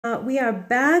We are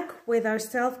back with our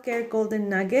self-care golden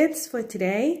nuggets for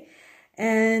today,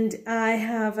 and I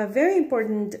have a very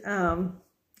important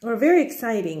or very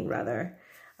exciting rather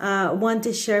one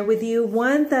to share with you,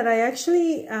 one that I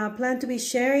actually plan to be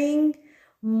sharing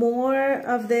more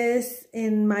of this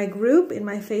in my group, in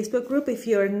my Facebook group. If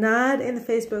you're not in the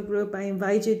Facebook group, I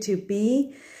invite you to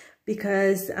be,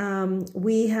 because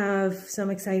we have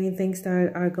some exciting things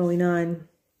that are going on.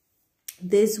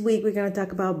 This week, we're going to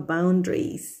talk about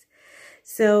boundaries.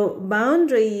 So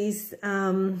boundaries,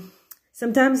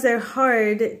 sometimes they're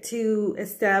hard to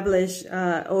establish,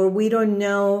 or we don't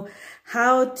know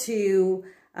how to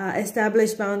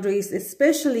establish boundaries,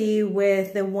 especially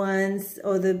with the ones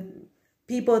or the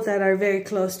people that are very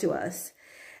close to us.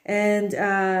 And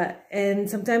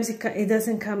sometimes it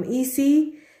doesn't come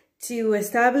easy to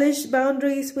establish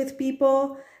boundaries with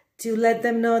people, to let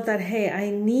them know that, hey, I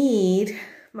need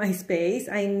my space,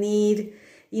 I need,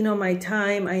 my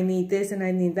time, I need this and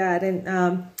I need that.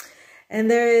 And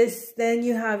then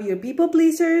you have your people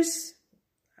pleasers.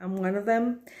 I'm one of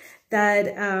them,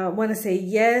 that want to say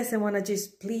yes and want to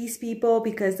just please people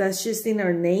because that's just in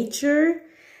our nature.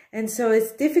 And so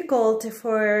it's difficult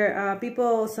for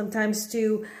people sometimes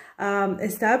to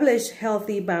establish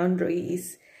healthy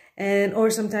boundaries. Or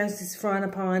sometimes it's frowned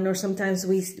upon, or sometimes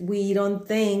we don't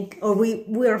think, or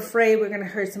we're afraid we're going to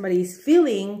hurt somebody's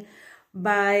feeling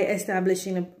by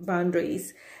establishing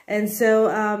boundaries. And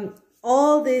so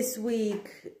all this week,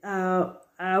 we're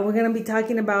going to be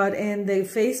talking about in the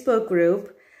Facebook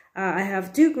group. I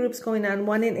have two groups going on,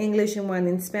 one in English and one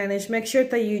in Spanish. Make sure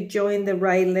that you join the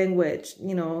right language.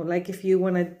 Like if you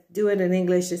want to do it in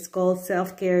English, it's called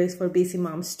Self-Care is for Busy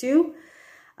Moms Too.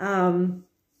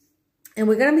 And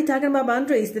we're going to be talking about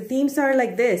boundaries. The themes are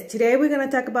like this. Today, we're going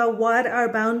to talk about what are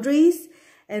boundaries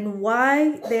and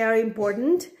why they are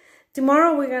important.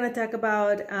 Tomorrow, we're going to talk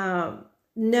about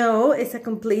no, it's a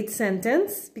complete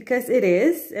sentence, because it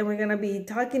is. And we're going to be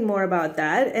talking more about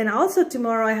that. And also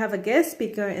tomorrow, I have a guest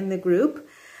speaker in the group.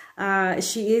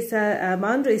 She is a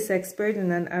boundaries expert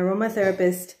and an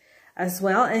aromatherapist as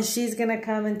well, and she's gonna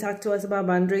come and talk to us about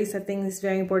boundaries. I think it's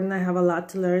very important. I have a lot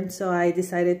to learn, so I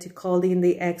decided to call in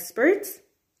the experts.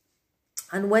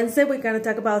 On Wednesday, we're gonna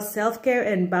talk about self-care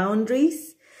and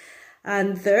boundaries.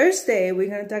 On Thursday, we're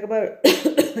gonna talk about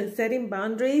setting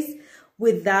boundaries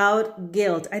without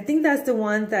guilt. I think that's the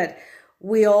one that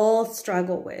we all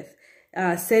struggle with.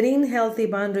 Setting healthy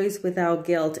boundaries without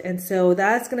guilt. And so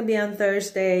that's gonna be on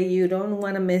Thursday. You don't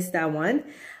wanna miss that one.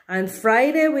 On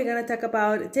Friday, we're going to talk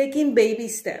about taking baby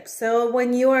steps. So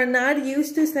when you are not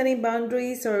used to setting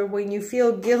boundaries, or when you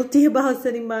feel guilty about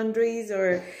setting boundaries,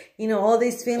 or, all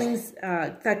these feelings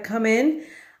that come in,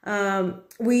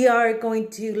 we are going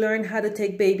to learn how to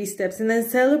take baby steps and then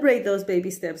celebrate those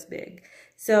baby steps big.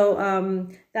 So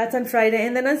that's on Friday.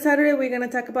 And then on Saturday, we're going to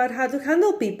talk about how to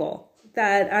handle people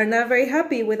that are not very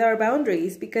happy with our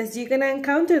boundaries, because you're going to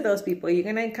encounter those people. You're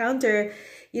going to encounter,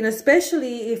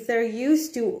 especially if they're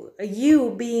used to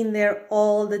you being there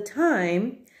all the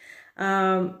time,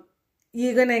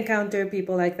 you're going to encounter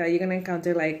people like that. You're going to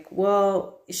encounter like,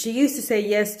 well, she used to say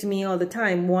yes to me all the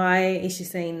time. Why is she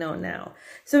saying no now?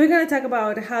 So we're going to talk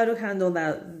about how to handle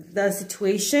the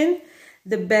situation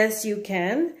the best you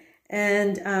can,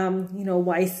 and,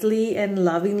 wisely and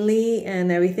lovingly and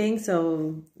everything.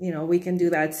 So, we can do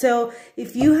that. So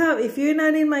if you're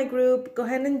not in my group, go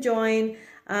ahead and join.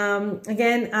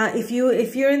 Again, if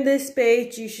you're in this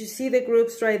page, you should see the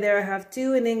groups right there. I have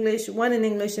two in English, one in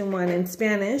English and one in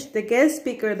Spanish. The guest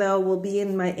speaker, though, will be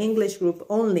in my English group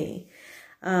only.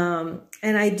 And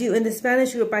in the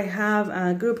Spanish group, I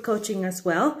have group coaching as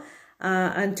well.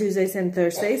 On Tuesdays and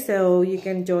Thursdays, so you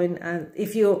can join.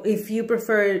 If you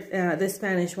prefer the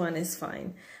Spanish one, is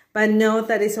fine. But note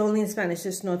that it's only in Spanish.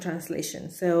 There's no translation.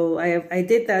 So I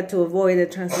did that to avoid the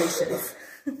translations.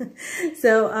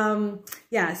 So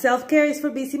yeah, self-care is for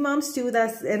busy moms too.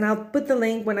 And I'll put the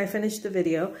link when I finish the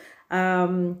video.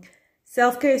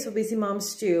 Self-care is for busy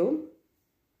moms too.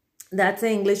 That's the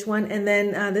English one. And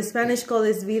then the Spanish call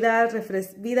is Vida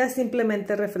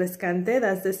Simplemente Refrescante.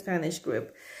 That's the Spanish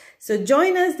group. So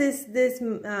join us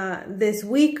this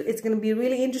week. It's going to be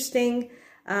really interesting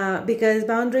because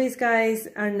boundaries, guys,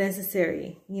 are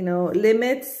necessary.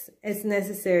 Limits is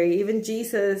necessary. Even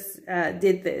Jesus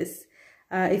did this.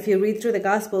 If you read through the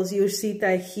Gospels, you'll see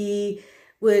that he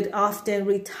would often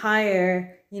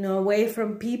retire, away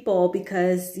from people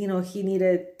because, he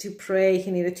needed to pray,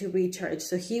 he needed to recharge.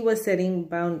 So he was setting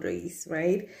boundaries,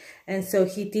 right? And so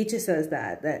he teaches us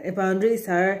that boundaries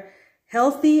are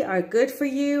healthy, are good for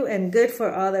you and good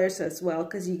for others as well,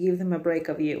 because you give them a break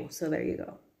of you. So there you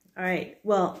go. All right.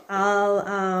 Well,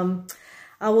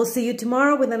 I will see you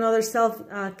tomorrow with another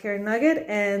self-care nugget,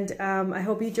 and I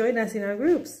hope you join us in our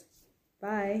groups.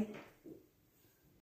 Bye.